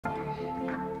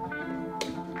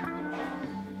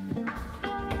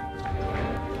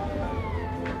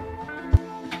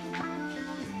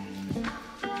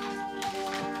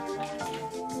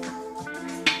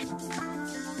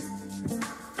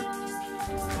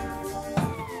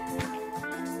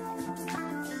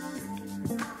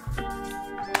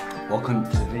Welcome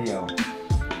to the video.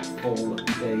 Full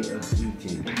day of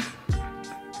eating.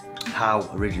 How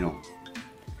original.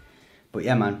 But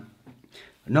yeah, man,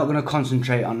 I'm not going to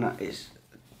concentrate on that. It's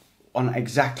on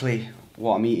exactly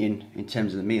what I'm eating in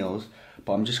terms of the meals,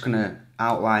 but I'm just going to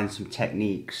outline some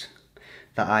techniques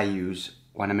that I use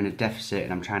when I'm in a deficit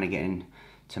and I'm trying to get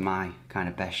into my kind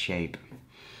of best shape.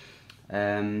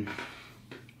 So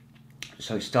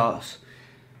it starts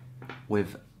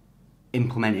with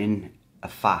implementing a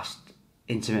fast,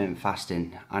 intermittent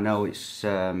fasting. I know it's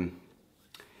one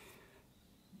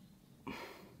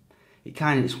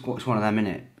of them,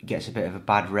 innit? It gets a bit of a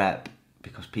bad rep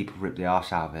because people rip the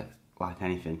arse out of it, like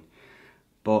anything.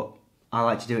 But I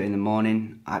like to do it in the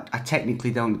morning. I technically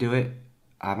don't do it.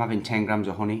 I'm having 10 grams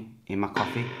of honey in my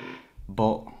coffee,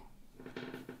 but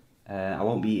I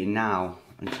won't be eating now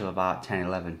until about 10,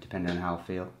 11, depending on how I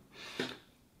feel.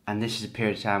 And this is a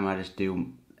period of time where I just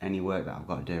do any work that I've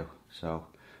got to do. So,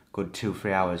 good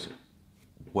 2-3 hours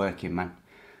working, man.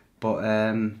 But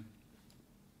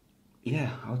yeah,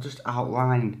 I'll just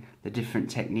outline the different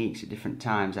techniques at different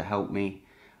times that help me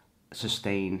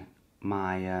sustain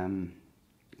my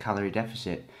calorie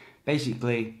deficit.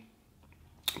 Basically,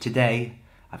 today,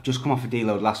 I've just come off a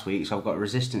deload last week, so I've got a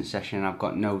resistance session and I've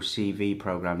got no CV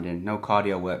programmed in, no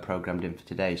cardio work programmed in for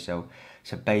today. So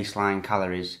baseline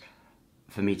calories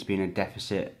for me to be in a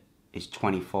deficit is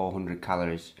 2,400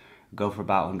 calories. Go for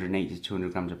about 180 to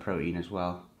 200 grams of protein as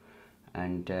well.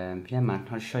 And yeah, man,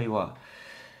 I'll show you what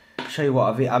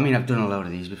I've eaten. I mean, I've done a load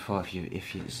of these before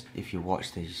if you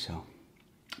watch these. So,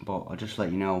 but I'll just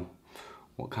let you know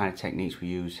what kind of techniques we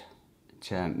use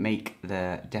to make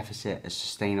the deficit as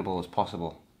sustainable as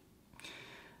possible.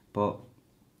 But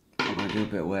I'm gonna do a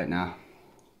bit of work now.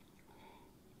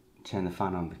 Turn the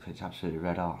fan on because it's absolutely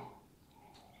red hot.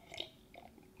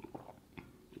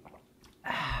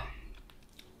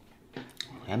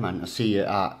 Yeah, man, I'll see you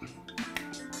at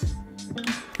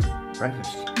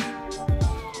breakfast.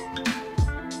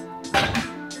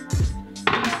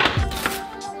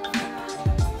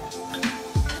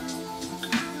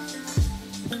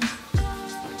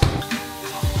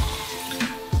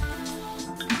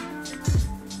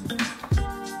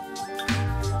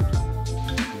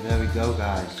 There we go,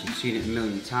 guys. You've seen it a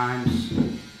million times.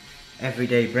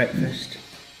 Everyday breakfast.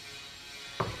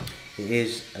 It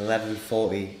is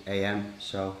 11:40 AM,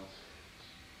 so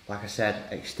like I said,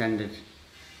 extended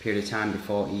period of time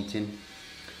before eating.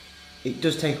 It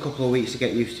does take a couple of weeks to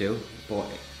get used to, but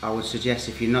I would suggest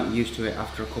if you're not used to it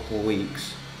after a couple of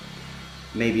weeks,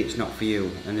 maybe it's not for you.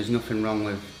 And there's nothing wrong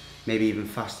with maybe even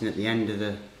fasting at the end of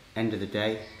the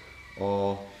day,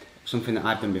 or something that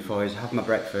I've done before is have my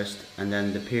breakfast and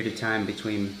then the period of time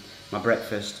between my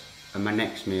breakfast and my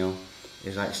next meal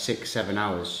is like 6-7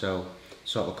 hours. So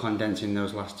sort of condensing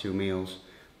those last two meals,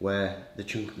 where the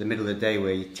middle of the day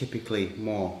where you're typically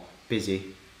more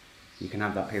busy, you can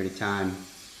have that period of time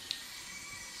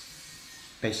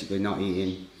basically not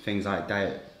eating things like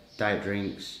diet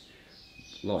drinks,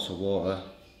 lots of water,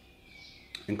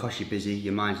 and because you're busy,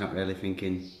 your mind's not really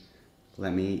thinking,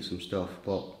 let me eat some stuff.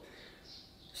 But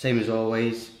same as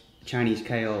always, Chinese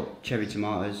kale, cherry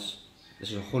tomatoes.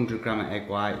 This is 100 gram of egg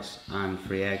whites and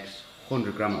 3 eggs,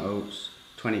 100 gram of oats,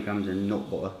 20 grams of nut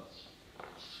butter,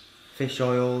 fish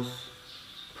oils,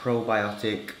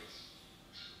 probiotic,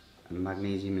 and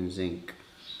magnesium and zinc,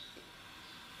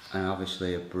 and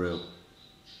obviously a brew.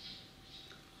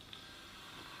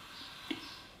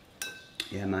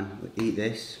 Yeah, man, we eat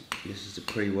this. This is a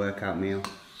pre-workout meal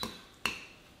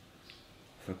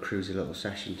for a cruisy little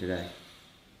session today.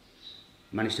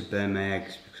 Managed to burn my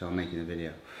eggs because I'm making the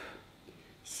video.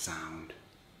 Sound.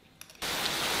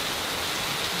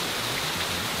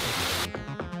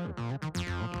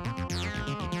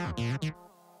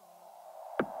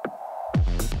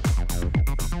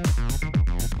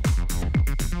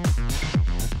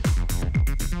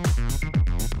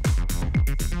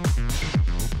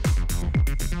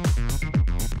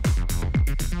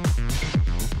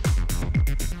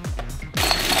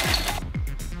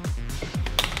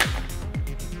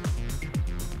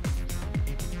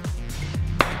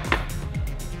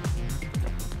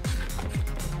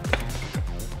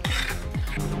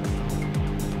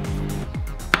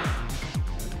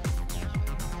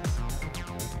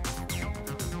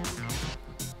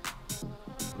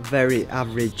 Very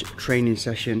average training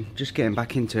session, just getting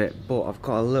back into it, but I've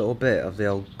got a little bit of the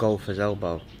old golfer's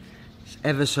elbow. It's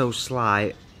ever so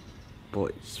slight,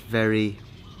 but it's very...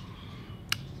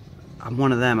 I'm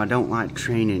one of them, I don't like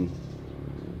training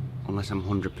unless I'm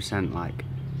 100%. like,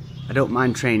 I don't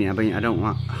mind training, I mean, I don't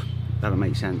like... That don't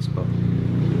make sense, but...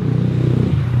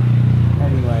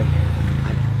 Anyway,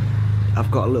 I've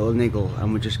got a little niggle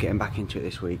and we're just getting back into it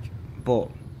this week. But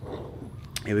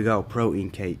here we go,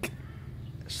 protein cake,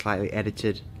 slightly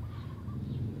edited.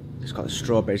 It's got the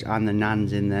strawberries and the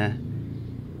nans in there.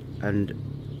 And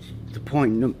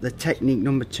the technique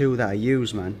number 2 that I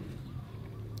use, man,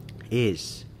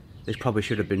 is, this probably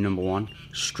should have been number 1,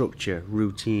 structure,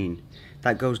 routine.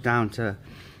 That goes down to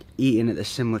eating at a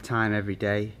similar time every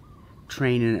day,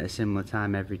 training at a similar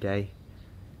time every day,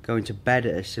 going to bed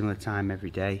at a similar time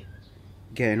every day,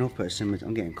 getting up at a similar time.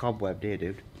 I'm getting cobwebbed here,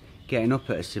 dude. Getting up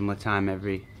at a similar time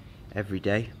every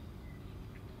day.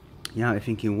 You know, you're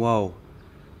thinking, whoa,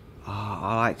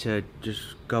 I like to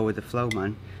just go with the flow,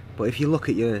 man. But if you look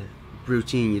at your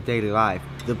routine, your daily life,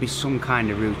 there'll be some kind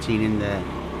of routine in there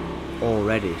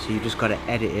already. So you just got to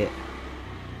edit it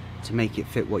to make it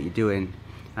fit what you're doing.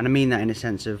 And I mean that in a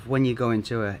sense of when you go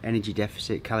into an energy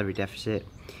deficit, calorie deficit,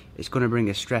 it's going to bring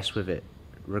a stress with it,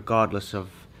 regardless of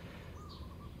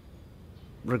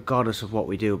what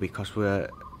we do, because there's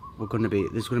going to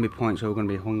be points where we're going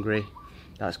to be hungry.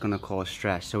 That's going to cause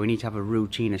stress. So we need to have a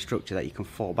routine, a structure that you can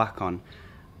fall back on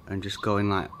and just go in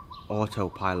like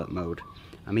autopilot mode.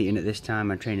 I'm eating at this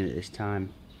time, I'm training at this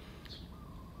time,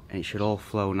 and it should all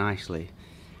flow nicely.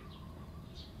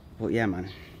 But yeah, man,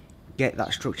 get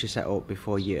that structure set up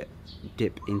before you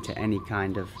dip into any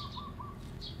kind of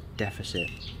deficit.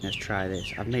 Let's try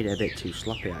this. I've made it a bit too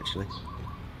sloppy actually,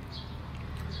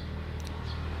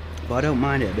 but I don't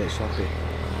mind it a bit sloppy.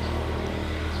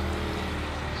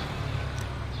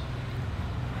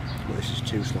 But this is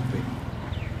too sloppy.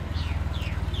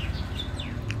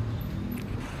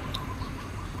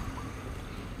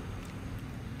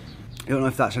 I don't know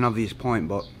if that's an obvious point,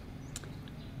 but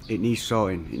it needs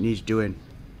sorting, it needs doing.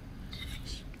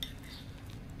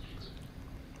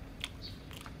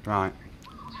 Right,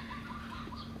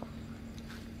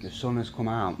 the sun has come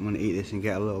out. I'm going to eat this and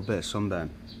get a little bit of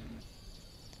sunburn.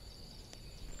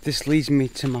 This leads me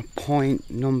to my point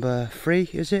number 3,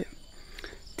 is it?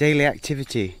 Daily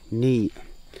activity, neat.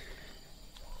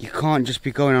 You can't just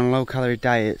be going on low calorie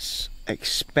diets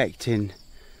expecting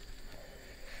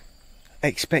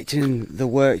the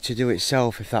work to do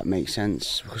itself, if that makes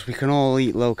sense, because we can all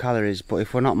eat low calories, but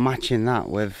if we're not matching that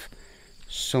with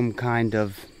some kind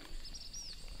of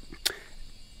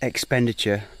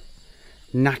expenditure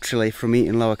naturally from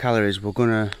eating lower calories, we're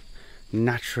gonna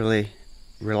naturally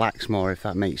relax more, if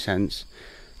that makes sense.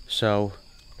 So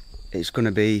it's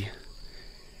gonna be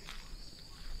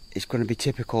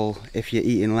typical, if you're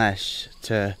eating less,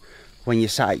 to when you're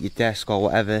sat at your desk or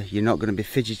whatever, you're not going to be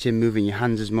fidgeting, moving your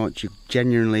hands as much. You're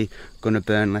genuinely going to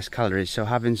burn less calories. So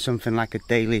having something like a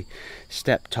daily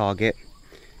step target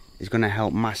is going to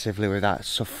help massively with that.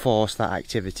 So force that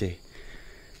activity.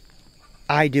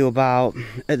 I do about,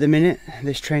 at the minute,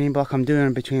 this training block, I'm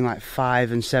doing between like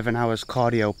 5 and 7 hours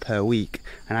cardio per week,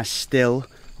 and I still,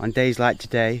 on days like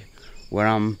today, where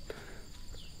I'm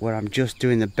just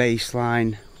doing the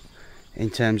baseline in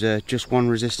terms of just one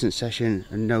resistance session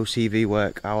and no CV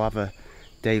work, I'll have a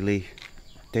daily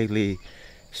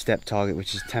step target,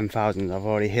 which is 10,000. I've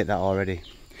already hit that already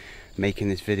making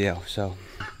this video, so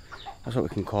that's what we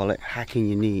can call it, hacking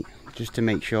your neat, just to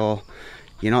make sure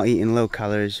you're not eating low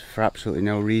calories for absolutely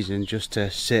no reason, just to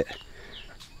sit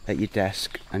at your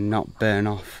desk and not burn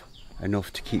off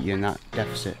enough to keep you in that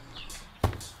deficit.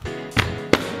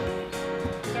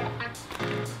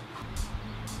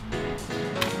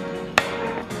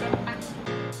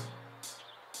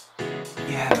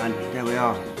 Yeah, man, there we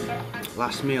are.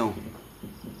 Last meal.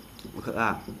 Look at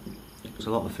that. It's a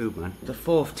lot of food, man. The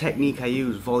 4th technique I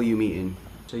use, volume eating.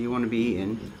 So you want to be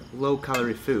eating low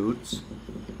calorie foods,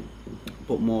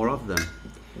 but more of them.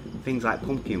 Things like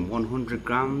pumpkin, 100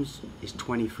 grams is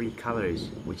 23 calories,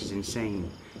 which is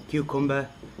insane. Cucumber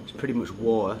is pretty much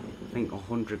water. I think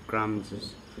 100 grams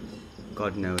is,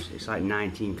 God knows, it's like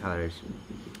 19 calories.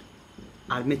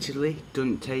 Admittedly,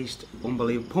 doesn't taste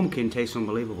unbelievable. Pumpkin tastes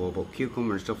unbelievable, but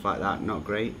cucumber and stuff like that, not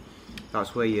great.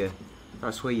 That's where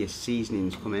your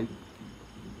seasonings come in,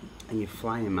 and you're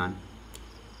flying, man.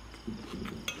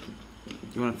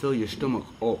 You want to fill your stomach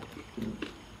up.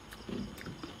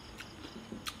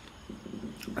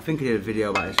 I think I did a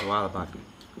video about this a while back.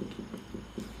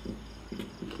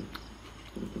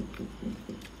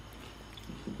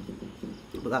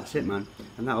 But that's it, man,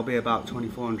 and that'll be about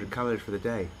 2,400 calories for the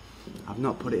day. I've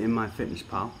not put it in my fitness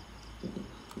pal,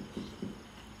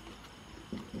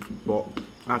 but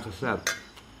as I said,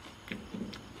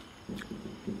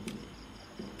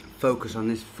 focus on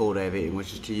this full day of eating,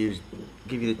 which is to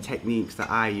give you the techniques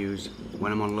that I use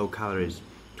when I'm on low calories.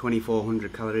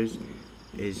 2,400 calories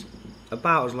is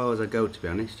about as low as I go, to be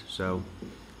honest, so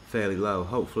fairly low.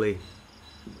 Hopefully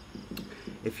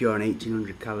if you're on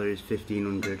 1800 calories,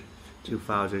 1500,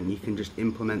 2000, you can just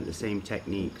implement the same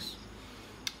techniques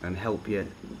and help you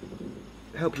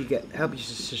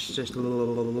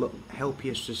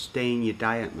sustain your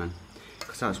diet, man,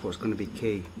 because that's what's going to be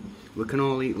key. We can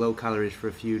all eat low calories for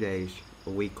a few days, a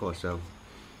week or so,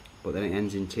 but then it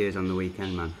ends in tears on the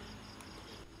weekend, man.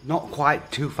 Not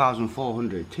quite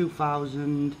 2,400,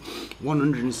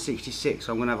 2,166.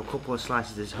 So I'm gonna have a couple of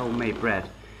slices of this homemade bread.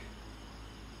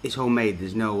 It's homemade.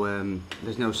 There's no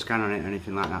scan on it or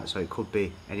anything like that. So it could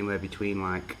be anywhere between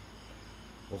like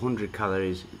 100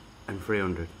 calories and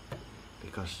 300.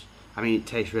 Because I mean, it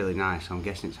tastes really nice. So I'm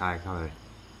guessing it's higher calorie.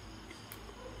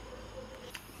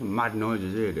 Some mad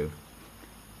noises here, dude.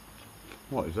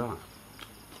 What is that?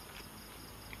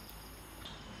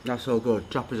 That's all good.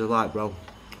 Drop us a like, bro.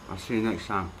 I'll see you next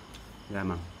time. Yeah,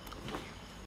 man.